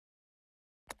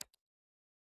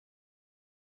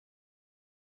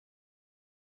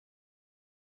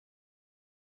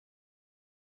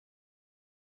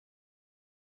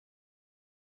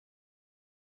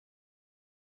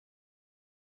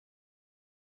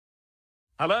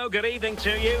Hello, good evening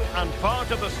to you, and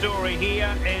part of the story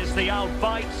here is the Al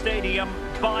Bayt Stadium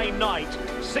by night.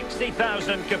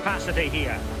 60,000 capacity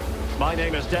here. My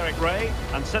name is Derek Ray,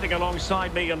 and sitting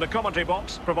alongside me in the commentary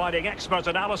box, providing expert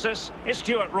analysis, is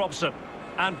Stuart Robson.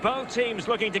 And both teams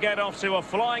looking to get off to a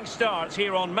flying start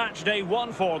here on match day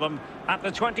 1 for them at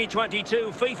the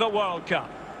 2022 FIFA World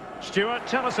Cup. Stuart,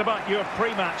 tell us about your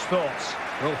pre-match thoughts.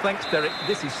 Well, thanks, Derek.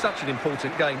 This is such an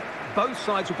important game. Both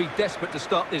sides will be desperate to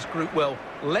start this group well.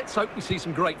 Let's hope we see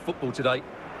some great football today.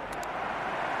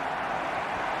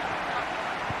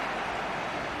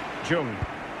 Jung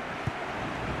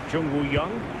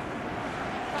Woo-young.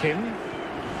 Kim.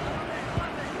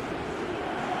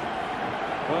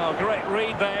 Well, great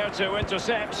read there to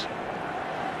intercept.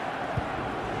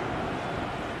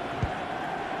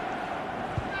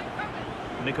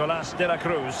 Nicolas de la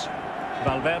Cruz.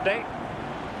 Valverde.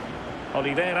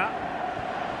 Oliveira.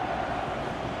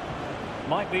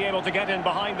 Might be able to get in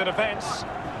behind the defence.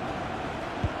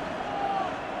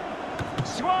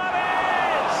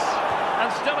 Suarez!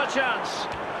 And still a chance.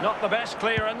 Not the best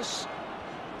clearance.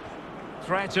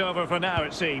 Threat over for now,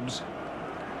 it seems.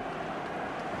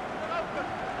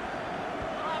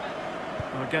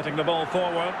 We're getting the ball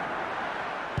forward.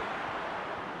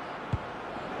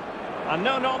 And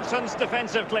no-nonsense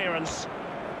defensive clearance.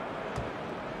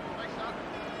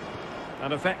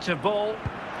 An effective ball.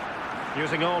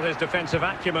 Using all his defensive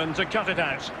acumen to cut it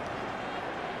out.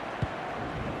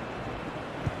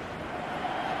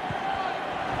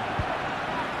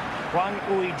 Hwang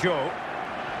Ui-jo.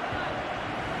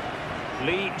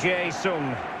 Lee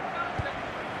Jae-sung.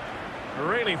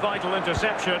 Really vital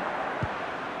interception.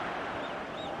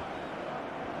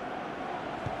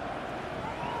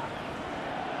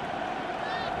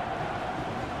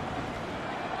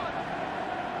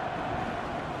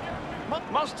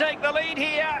 Must take the lead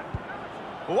here.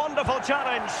 Wonderful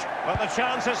challenge, but the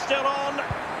chance is still on.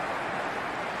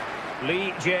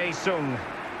 Lee Jae-sung.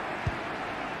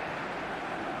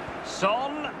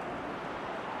 Son.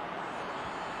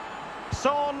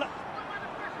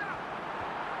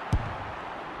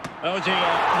 Oh dear,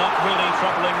 not really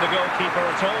troubling the goalkeeper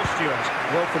at all, Stuart.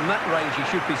 Well, from that range he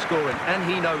should be scoring, and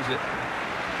he knows it.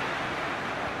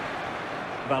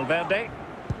 Valverde.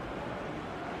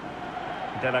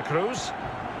 De la Cruz.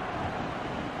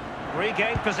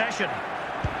 Regained possession.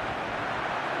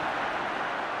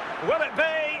 Will it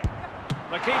be?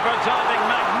 The keeper diving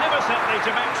magnificently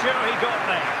to make sure he got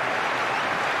there.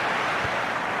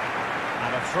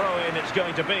 And a throw-in it's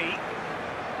going to be.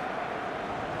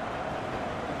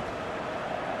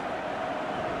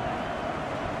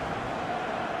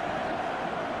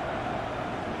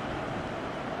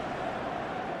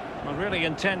 Well, really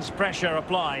intense pressure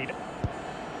applied.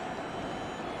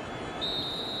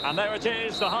 And there it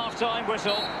is, the half-time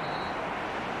whistle.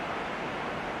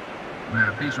 May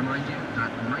I please remind you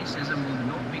that racism will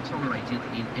not be tolerated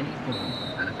in any form,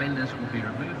 and offenders will be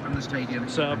removed from the stadium.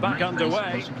 So back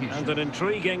underway, and an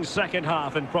intriguing second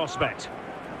half in prospect.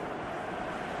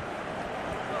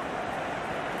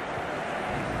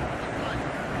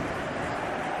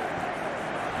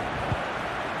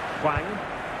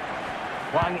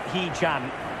 Hwang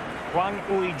Hee-chan. Hwang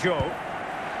Ui-jo.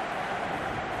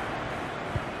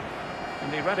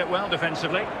 And he read it well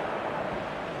defensively.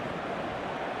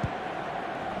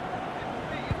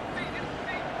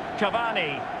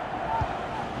 Cavani.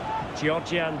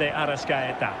 Georgian de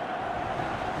Arrascaeta.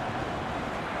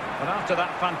 But after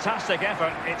that fantastic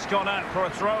effort, it's gone out for a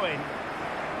throw-in.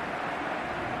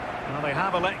 Well, they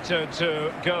have elected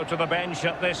to go to the bench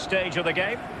at this stage of the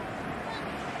game.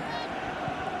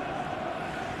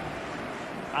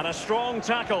 And a strong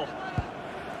tackle.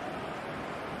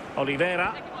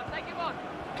 Oliveira.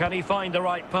 Can he find the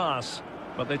right pass?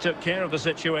 But they took care of the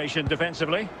situation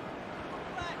defensively.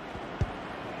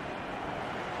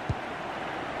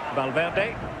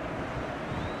 Valverde.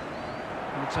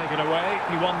 And taken away.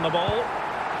 He won the ball.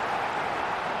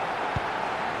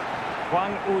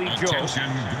 Hwang Ui-jo.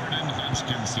 Attention, Gordon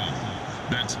Hodgkinson.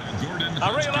 That's Gordon A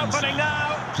real opening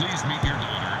now. Please meet your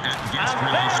daughter at guest And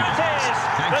relations. there it is.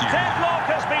 Thank The you. deadlock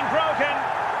has been broken.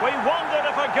 We wondered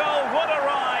if a goal would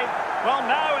arrive. Well,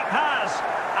 now it has.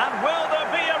 And will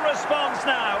there be a response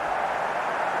now?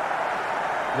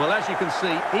 Well, as you can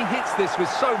see, he hits this with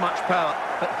so much power,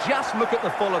 but just look at the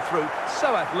follow-through.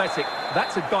 So athletic.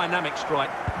 That's a dynamic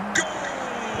strike.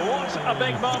 What a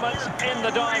big moment in the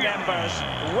dying embers.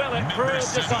 Will it prove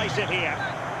decisive here?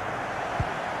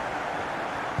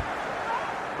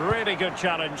 Really good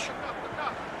challenge.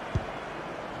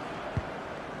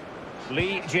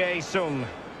 Lee Jae-sung.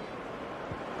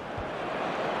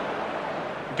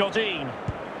 Godin.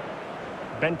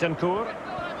 Bentancur.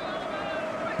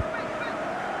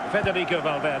 Federico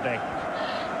Valverde.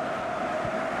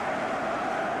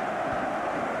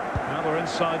 Now we're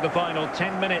inside the final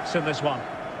 10 minutes in this one.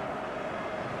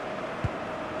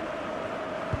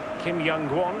 Kim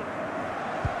Young-won.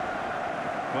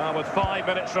 Well, with 5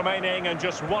 minutes remaining and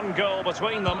just one goal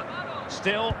between them,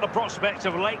 still the prospect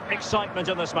of late excitement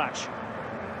in this match.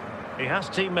 He has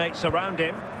teammates around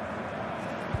him.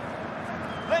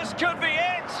 This could be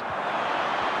it!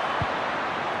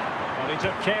 Well, he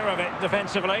took care of it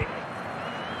defensively.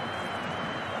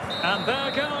 And there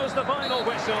goes the final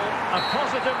whistle. A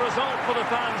positive result for the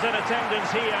fans in attendance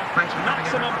here.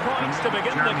 Maximum points to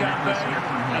begin the campaign.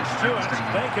 And Stuart,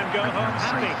 they can go home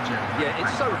happy. Yeah,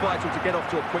 it's so vital to get off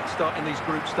to a quick start in these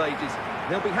group stages.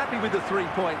 They'll be happy with the 3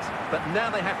 points, but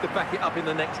now they have to back it up in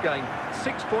the next game.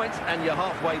 6 points and you're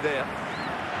halfway there.